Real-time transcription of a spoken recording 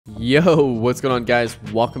Yo, what's going on, guys?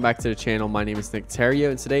 Welcome back to the channel. My name is Nick Theriot,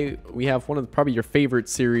 and today we have one of probably your favorite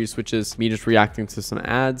series, which is me just reacting to some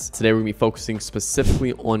ads. Today we're gonna be focusing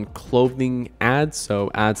specifically on clothing ads, so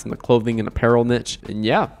ads in the clothing and apparel niche. And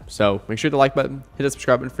yeah, so make sure to like button, hit the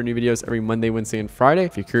subscribe button for new videos every Monday, Wednesday, and Friday.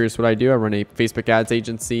 If you're curious what I do, I run a Facebook ads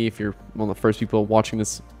agency. If you're one of the first people watching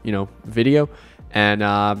this, video, and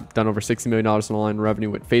done over $60 million in online revenue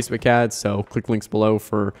with Facebook ads. So click links below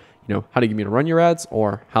for how to get me to run your ads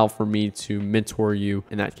or how for me to mentor you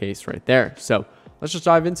in that case right there. So let's just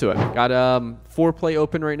dive into it. Got foreplay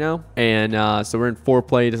open right now, and so we're in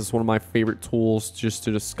foreplay. This is one of my favorite tools just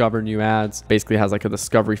to discover new ads. Basically has like a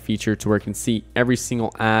discovery feature to where you can see every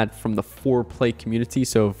single ad from the foreplay community.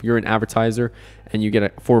 So if you're an advertiser and you get a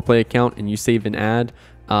foreplay account and you save an ad,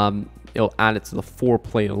 it'll add it to the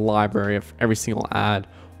foreplay library of every single ad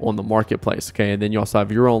on the marketplace. Okay, and then you also have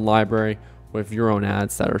your own library with your own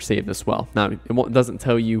ads that are saved as well. Now, it doesn't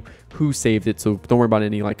tell you who saved it, so don't worry about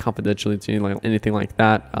any like confidentiality, anything like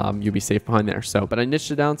that. You'll be safe behind there. So, but I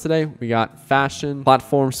niched it down today. We got fashion,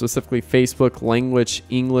 platforms, specifically Facebook, language,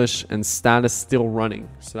 English, and status still running.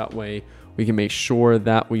 So that way we can make sure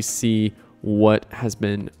that we see what has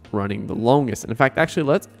been running the longest. And in fact,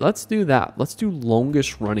 actually, let's do that. Let's do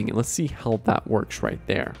longest running and let's see how that works right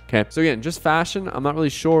there. Okay, so again, just fashion. I'm not really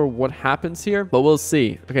sure what happens here, but we'll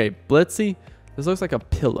see. Okay, Blitzy, this looks like a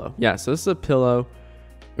pillow. Yeah, so this is a pillow.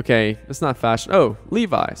 Okay, it's not fashion. Oh,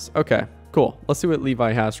 Levi's. Okay, cool. Let's see what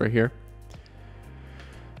Levi has right here.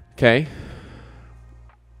 Okay,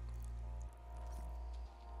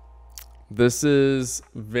 this is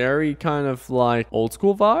very kind of like old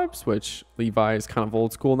school vibes, which Levi is kind of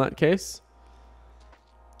old school in that case.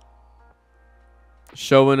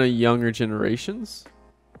 Showing a younger generations.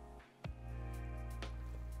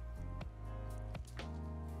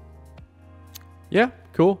 Yeah,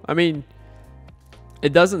 cool. I mean,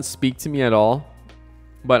 it doesn't speak to me at all,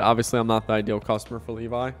 but obviously I'm not the ideal customer for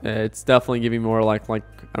Levi. It's definitely giving more like I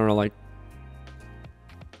don't know, like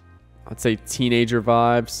I'd say teenager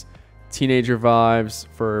vibes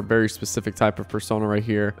for a very specific type of persona right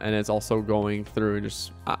here. And it's also going through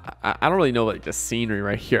just I don't really know like the scenery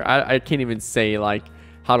right here. I can't even say like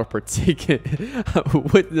how to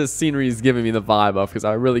particulate what the scenery is giving me the vibe of, because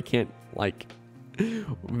I really can't like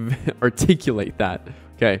articulate that.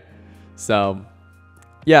 Okay, so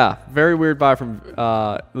yeah, very weird vibe from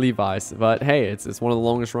Levi's, but hey, it's one of the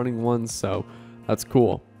longest running ones, so that's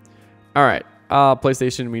cool. All right,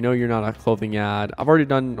 PlayStation, we know you're not a clothing ad. I've already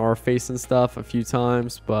done our face and stuff a few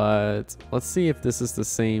times, but let's see if this is the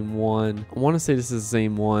same one. I want to say this is the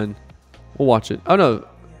same one. We'll watch it. Oh no,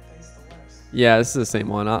 yeah, this is the same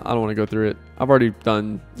one. I don't want to go through it. I've already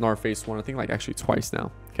done our face one, I think like actually twice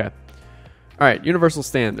now. Okay, all right, universal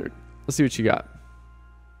standard. Let's see what you got.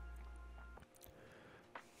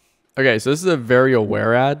 Okay, so this is a very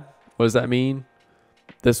aware ad. What does that mean?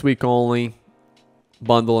 This week only,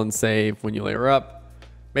 bundle and save when you layer up.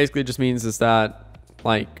 Basically, it just means is that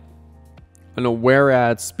like an aware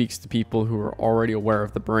ad speaks to people who are already aware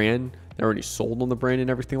of the brand. They're already sold on the brand and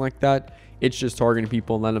everything like that. It's just targeting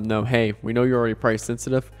people and letting them know, hey, we know you're already price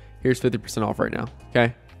sensitive. Here's 50% off right now.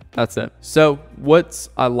 Okay, that's it. So what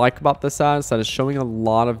I like about this ad is that it's showing a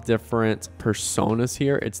lot of different personas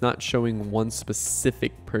here. It's not showing one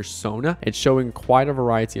specific persona. It's showing quite a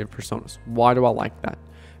variety of personas. Why do I like that?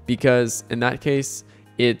 Because in that case,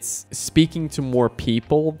 it's speaking to more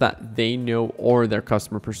people that they know or their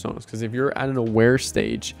customer personas. Because if you're at an aware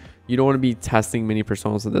stage, you don't want to be testing many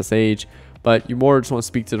personas at this age, but you more just want to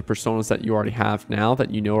speak to the personas that you already have now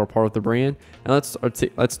that you know are part of the brand. And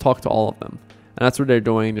let's talk to all of them. And that's what they're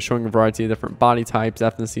doing. They're showing a variety of different body types,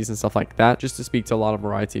 ethnicities, and stuff like that, just to speak to a lot of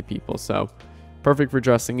variety of people. So perfect for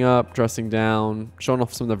dressing up, dressing down, showing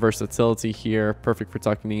off some of the versatility here. Perfect for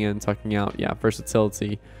tucking in, tucking out. Yeah,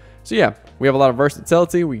 versatility. So yeah, we have a lot of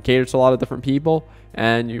versatility. We cater to a lot of different people,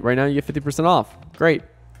 and right now you get 50% off. Great,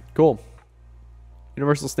 cool.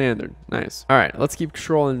 Universal standard, nice. All right, let's keep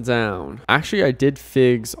scrolling down. Actually, I did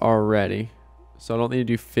figs already, so I don't need to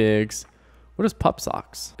do figs. What is pup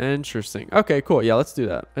socks? Interesting. Okay, cool. Yeah, let's do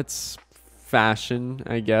that. It's fashion,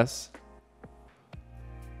 I guess.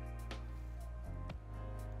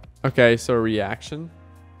 Okay, so reaction.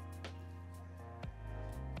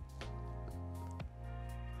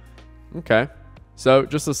 Okay, so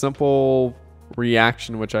just a simple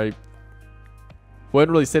reaction, which I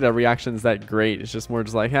wouldn't really say that reaction is that great. It's just more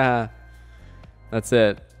just like, ah, that's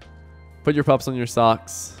it. Put your pups on your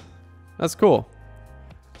socks. That's cool.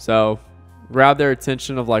 So grab their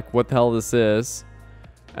attention of like what the hell this is,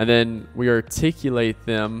 and then we articulate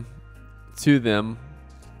them to them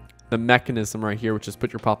the mechanism right here, which is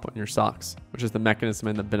put your pop on your socks, which is the mechanism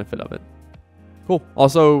and the benefit of it. Cool.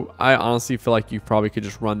 Also, I honestly feel like you probably could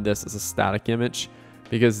just run this as a static image,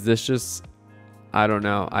 because this just, I don't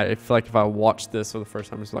know. I feel like if I watch this for the first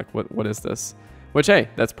time, it's like, what is this? Which, hey,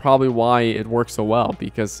 that's probably why it works so well,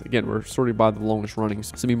 because again, we're sorted by the longest running.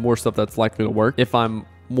 So there'll be more stuff that's likely to work. If I'm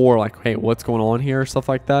more like, hey, what's going on here, stuff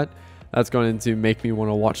like that, that's going to make me want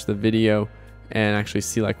to watch the video and actually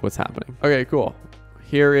see like what's happening. Okay, cool.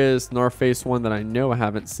 Here is Narface one that I know I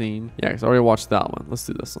haven't seen. Yeah, because I already watched that one. Let's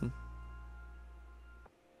do this one.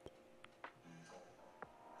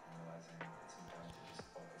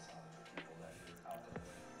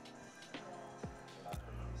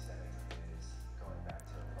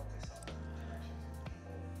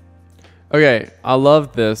 Okay, I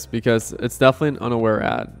love this because it's definitely an unaware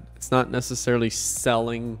ad. It's not necessarily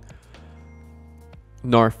selling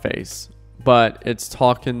Narface, but it's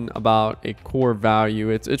talking about a core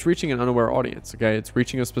value. It's reaching an unaware audience, okay? It's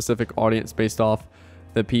reaching a specific audience based off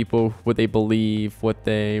the people, what they believe, what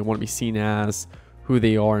they want to be seen as, who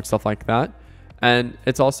they are, and stuff like that. And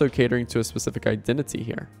it's also catering to a specific identity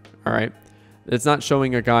here, all right? It's not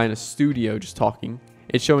showing a guy in a studio just talking.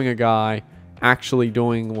 It's showing a guy actually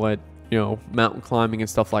doing what, you know, mountain climbing and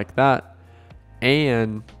stuff like that,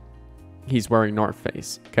 and he's wearing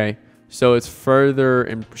Narface, okay? So it's further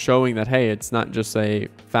in showing that, hey, it's not just a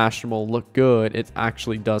fashionable look good, it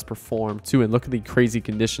actually does perform too. And look at the crazy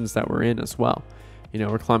conditions that we're in as well. You know,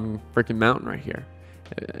 we're climbing a freaking mountain right here.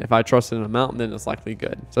 If I trust it in a mountain, then it's likely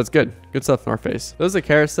good. So it's good stuff, Narface. There's a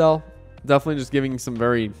carousel, definitely just giving some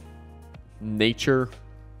very nature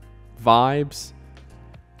vibes.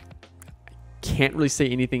 Can't really say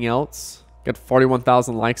anything else. Got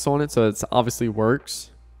 41,000 likes on it, so it obviously works.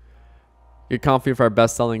 Get comfy for our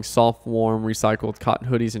best-selling soft, warm, recycled cotton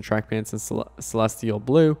hoodies and track pants in celestial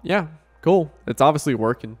blue. Yeah, cool. It's obviously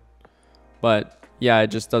working, but yeah, it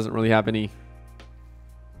just doesn't really have any.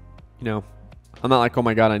 You know, I'm not like, oh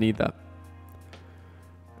my god, I need that.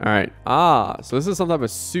 All right. So this is some type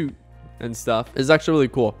of suit and stuff. It's actually really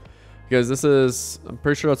cool. Because this is, I'm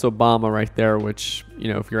pretty sure that's Obama right there, which,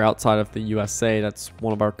 you know, if you're outside of the USA, that's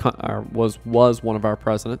one of our, was one of our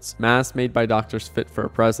presidents. Mask made by doctors fit for a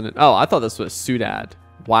president. Oh, I thought this was a suit ad.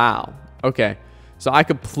 Wow. Okay. So I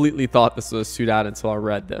completely thought this was a suit ad until I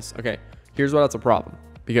read this. Okay. Here's why that's a problem.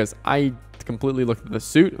 Because I completely looked at the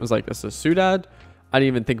suit. It was like, this is a suit ad. I didn't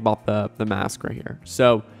even think about the mask right here.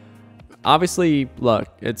 So obviously, look,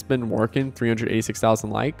 it's been working, 386,000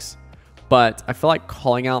 likes. But I feel like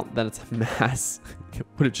calling out that it's a mask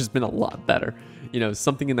would have just been a lot better. You know,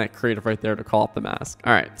 something in that creative right there to call out the mask.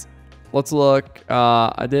 All right, let's look.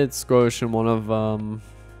 I did squash in one of,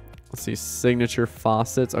 let's see, signature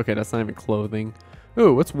faucets. Okay, that's not even clothing.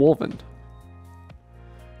 Ooh, what's woven?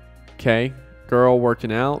 Okay, girl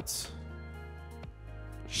working out.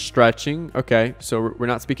 Stretching. Okay, so we're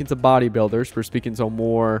not speaking to bodybuilders. We're speaking to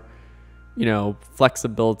more, you know,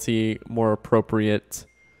 flexibility, more appropriate.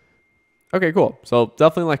 Okay, cool. So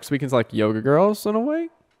definitely like speaking to like yoga girls in a way.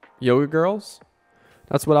 Yoga girls.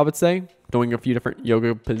 That's what I would say. Doing a few different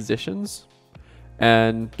yoga positions.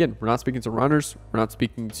 And again, we're not speaking to runners. We're not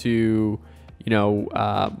speaking to, you know,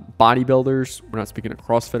 bodybuilders. We're not speaking to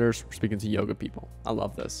CrossFitters. We're speaking to yoga people. I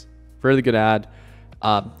love this. Really good ad.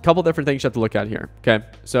 Couple different things you have to look at here. Okay.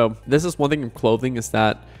 So this is one thing in clothing is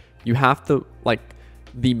that you have to like,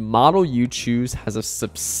 the model you choose has a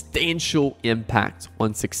substantial impact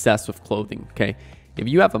on success with clothing, okay? If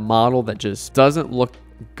you have a model that just doesn't look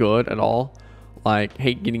good at all, like,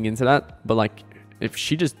 hate getting into that, but like, if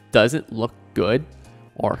she just doesn't look good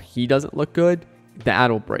or he doesn't look good, the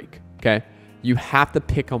ad will break, okay? You have to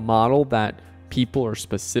pick a model that people are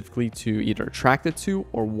specifically to either attracted to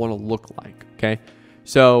or want to look like, okay?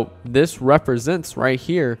 So this represents right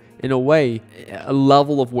here, in a way, a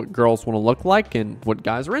level of what girls want to look like and what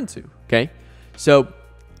guys are into, okay? So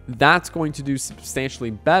that's going to do substantially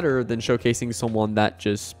better than showcasing someone that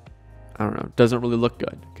just, I don't know, doesn't really look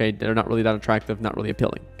good, okay? They're not really that attractive, not really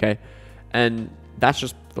appealing, okay? And that's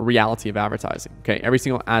just the reality of advertising, okay? Every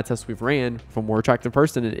single ad test we've ran from a more attractive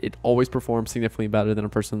person, it always performs significantly better than a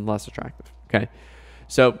person less attractive, okay?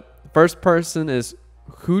 So first person is,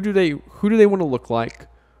 who do they want to look like?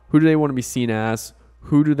 Who do they want to be seen as?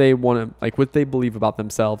 Who do they want to, like, what they believe about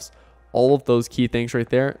themselves? All of those key things right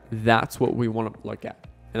there, that's what we want to look at.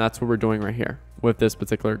 And that's what we're doing right here with this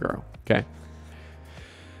particular girl, okay?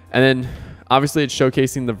 And then obviously it's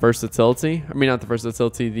showcasing the versatility. I mean, not the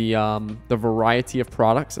versatility, the variety of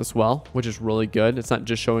products as well, which is really good. It's not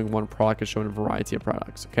just showing one product, it's showing a variety of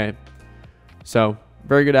products, okay? So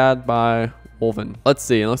very good ad by Woven. Let's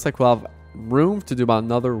see, it looks like we'll have room to do about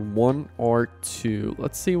another 1 or 2.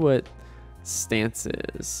 Let's see what stance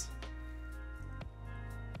is.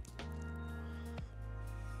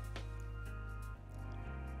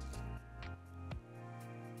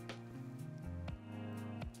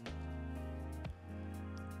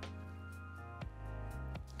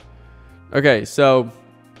 Okay, so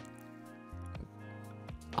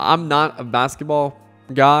I'm not a basketball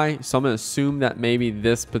guy, so I'm gonna assume that maybe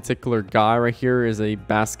this particular guy right here is a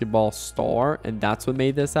basketball star and that's what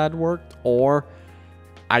made this ad work, or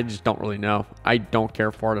I just don't really know. I don't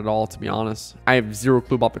care for it at all, to be honest. I have zero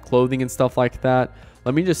clue about the clothing and stuff like that.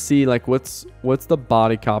 Let me just see, like, what's the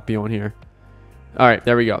body copy on here. All right,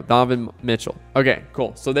 there we go. Donovan Mitchell. Okay,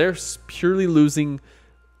 cool. So they're purely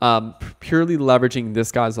leveraging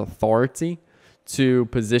this guy's authority to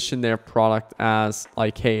position their product as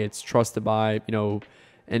like, hey, it's trusted by, you know,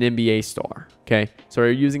 an NBA star. Okay, so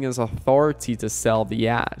they're using his authority to sell the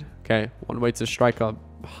ad. Okay, one way to strike a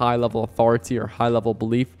high level authority or high level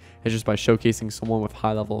belief is just by showcasing someone with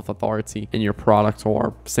high level of authority in your product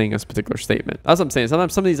or saying a particular statement. That's what I'm saying.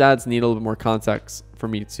 Sometimes some of these ads need a little bit more context for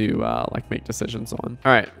me to like make decisions on.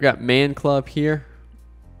 All right, we got Man Club here.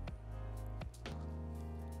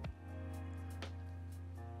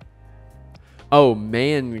 Oh,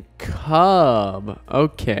 Man Cub.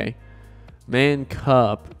 Okay. Man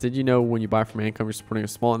Cub. Did you know when you buy from Man Cub, you're supporting a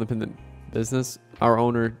small independent business? Our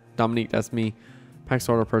owner, Dominique, that's me. Packs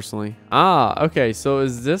order personally. Ah, okay. So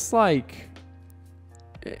is this like...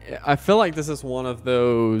 I feel like this is one of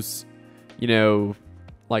those, you know,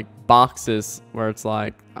 like boxes where it's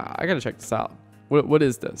like, I gotta check this out. What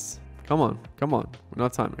is this? Come on. Come on. We're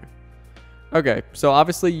not time here. Okay, so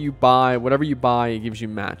obviously you buy, whatever you buy, it gives you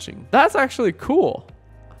matching. That's actually cool.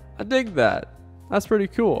 I dig that. That's pretty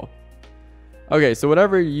cool. Okay, so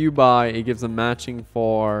whatever you buy, it gives a matching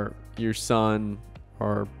for your son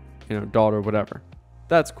or, you know, daughter, whatever.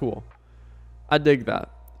 That's cool. I dig that.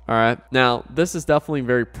 All right. Now, this is definitely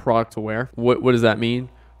very product aware. What does that mean?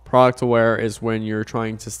 Product aware is when you're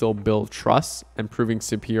trying to still build trust and proving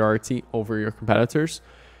superiority over your competitors.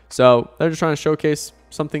 So they're just trying to showcase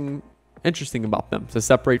something interesting about them to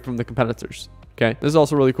separate from the competitors. Okay, this is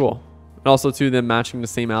also really cool. And also too, them matching the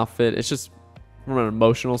same outfit. It's just from an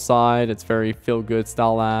emotional side, it's very feel good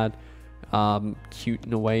style ad, cute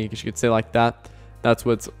in a way, I guess you could say like that. That's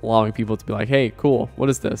what's allowing people to be like, hey, cool, what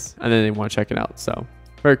is this? And then they want to check it out. So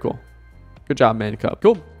very cool. Good job, Man Cub.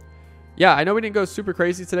 Cool. Yeah, I know we didn't go super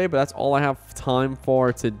crazy today, but that's all I have time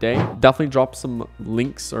for today. Definitely drop some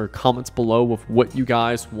links or comments below with what you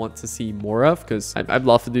guys want to see more of, because I'd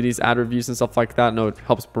love to do these ad reviews and stuff like that. I know it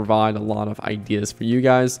helps provide a lot of ideas for you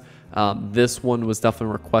guys. This one was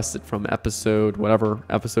definitely requested from whatever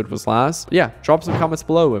episode was last. But yeah, drop some comments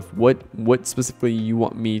below with what specifically you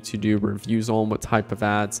want me to do reviews on, what type of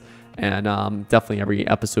ads, and definitely every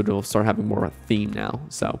episode will start having more of a theme now.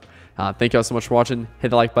 So thank you all so much for watching. Hit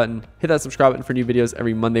the like button, hit that subscribe button for new videos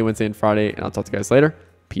every Monday, Wednesday, and Friday, and I'll talk to you guys later.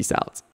 Peace out.